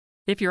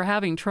If you're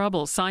having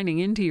trouble signing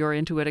into your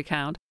Intuit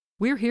account,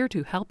 we're here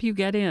to help you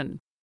get in.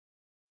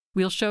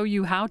 We'll show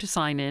you how to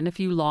sign in if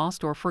you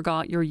lost or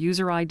forgot your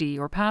user ID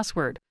or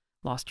password,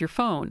 lost your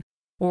phone,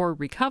 or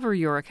recover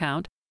your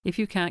account if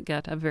you can't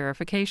get a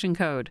verification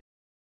code.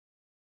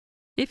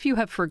 If you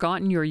have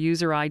forgotten your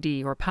user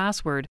ID or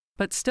password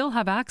but still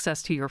have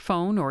access to your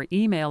phone or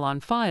email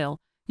on file,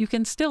 you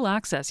can still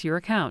access your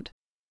account.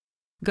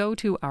 Go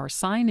to our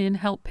Sign In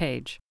Help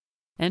page.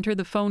 Enter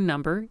the phone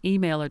number,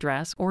 email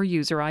address, or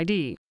user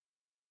ID.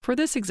 For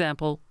this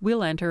example,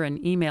 we'll enter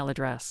an email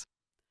address.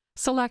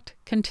 Select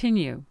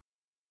Continue.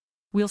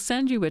 We'll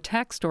send you a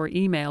text or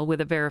email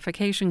with a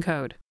verification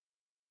code.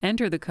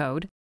 Enter the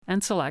code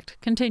and select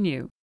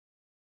Continue.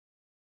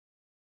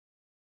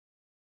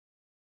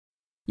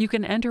 You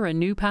can enter a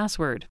new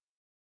password.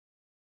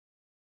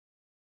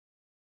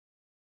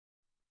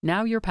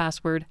 Now your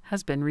password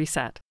has been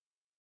reset.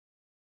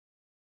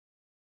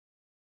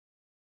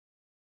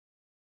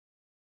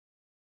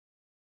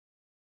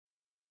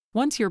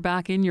 Once you're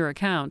back in your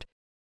account,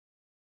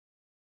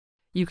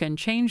 you can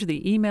change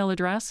the email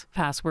address,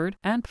 password,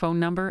 and phone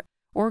number,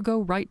 or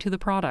go right to the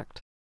product.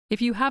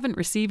 If you haven't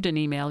received an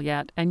email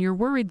yet and you're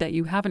worried that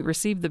you haven't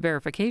received the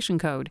verification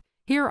code,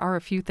 here are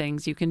a few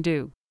things you can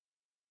do.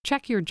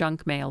 Check your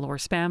junk mail or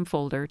spam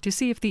folder to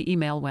see if the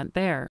email went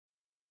there.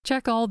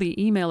 Check all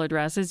the email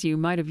addresses you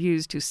might have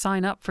used to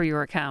sign up for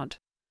your account.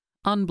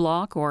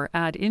 Unblock or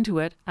add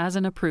Intuit as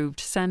an approved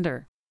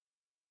sender.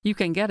 You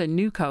can get a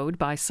new code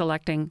by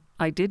selecting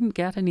I didn't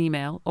get an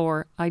email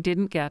or I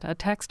didn't get a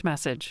text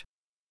message.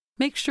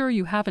 Make sure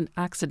you haven't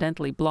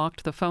accidentally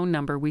blocked the phone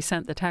number we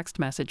sent the text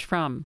message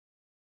from.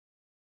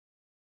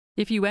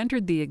 If you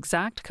entered the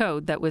exact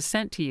code that was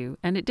sent to you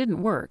and it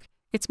didn't work,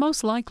 it's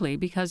most likely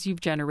because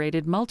you've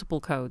generated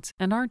multiple codes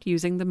and aren't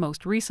using the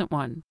most recent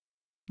one.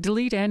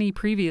 Delete any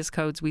previous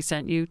codes we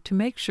sent you to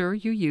make sure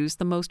you use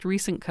the most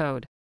recent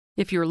code.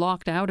 If you're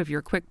locked out of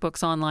your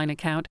QuickBooks Online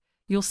account,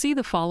 you'll see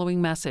the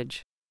following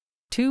message: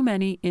 Too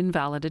many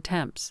invalid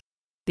attempts.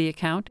 The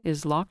account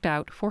is locked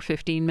out for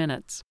 15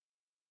 minutes.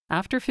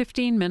 After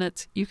 15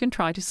 minutes, you can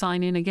try to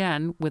sign in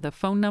again with a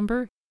phone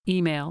number,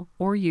 email,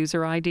 or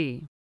user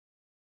ID.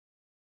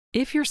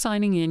 If you're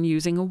signing in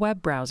using a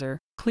web browser,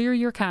 clear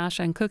your cache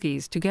and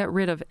cookies to get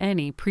rid of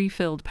any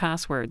pre-filled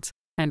passwords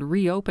and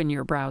reopen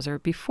your browser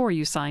before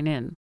you sign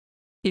in.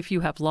 If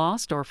you have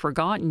lost or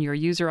forgotten your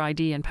user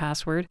ID and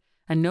password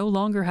and no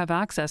longer have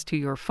access to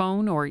your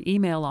phone or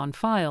email on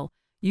file,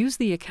 use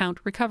the account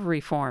recovery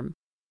form.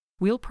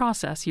 We'll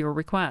process your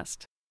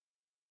request.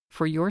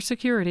 For your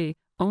security,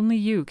 only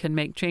you can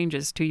make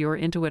changes to your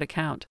Intuit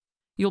account.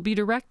 You'll be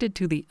directed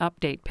to the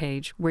Update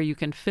page where you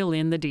can fill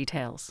in the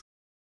details.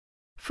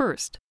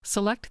 First,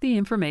 select the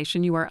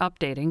information you are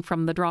updating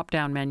from the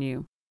drop-down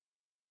menu.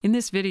 In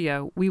this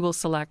video, we will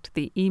select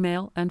the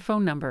email and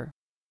phone number.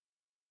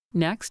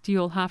 Next,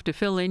 you'll have to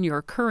fill in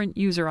your current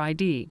user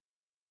ID.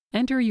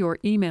 Enter your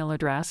email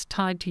address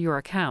tied to your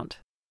account.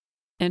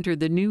 Enter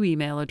the new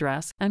email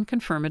address and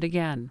confirm it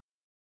again.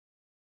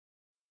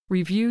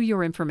 Review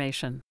your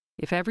information.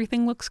 If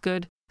everything looks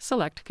good,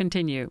 select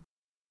Continue.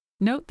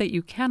 Note that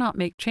you cannot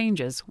make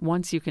changes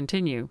once you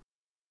continue.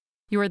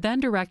 You are then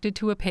directed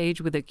to a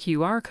page with a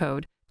QR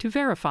code to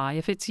verify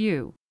if it's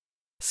you.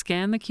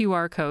 Scan the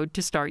QR code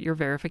to start your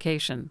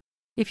verification.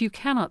 If you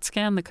cannot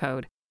scan the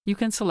code, you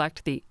can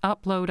select the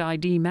Upload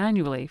ID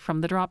manually from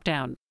the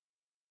drop-down.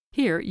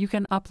 Here you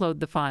can upload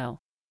the file,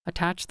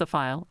 attach the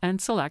file, and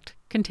select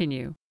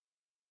Continue.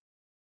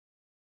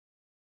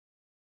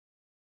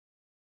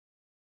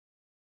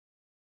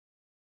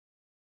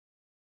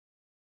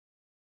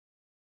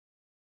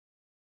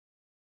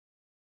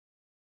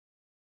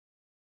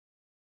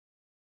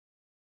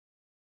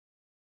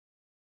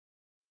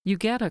 You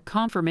get a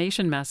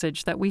confirmation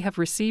message that we have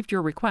received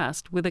your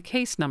request with a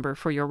case number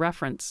for your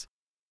reference.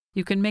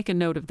 You can make a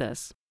note of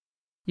this.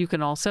 You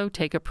can also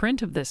take a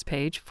print of this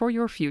page for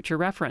your future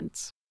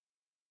reference.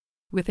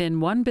 Within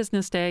 1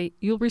 business day,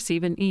 you'll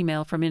receive an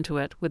email from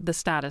Intuit with the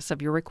status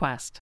of your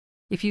request.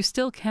 If you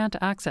still can't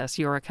access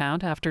your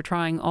account after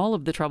trying all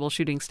of the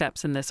troubleshooting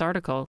steps in this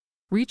article,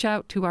 reach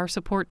out to our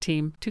support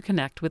team to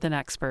connect with an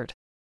expert.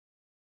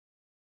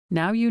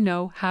 Now you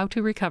know how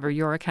to recover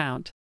your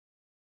account.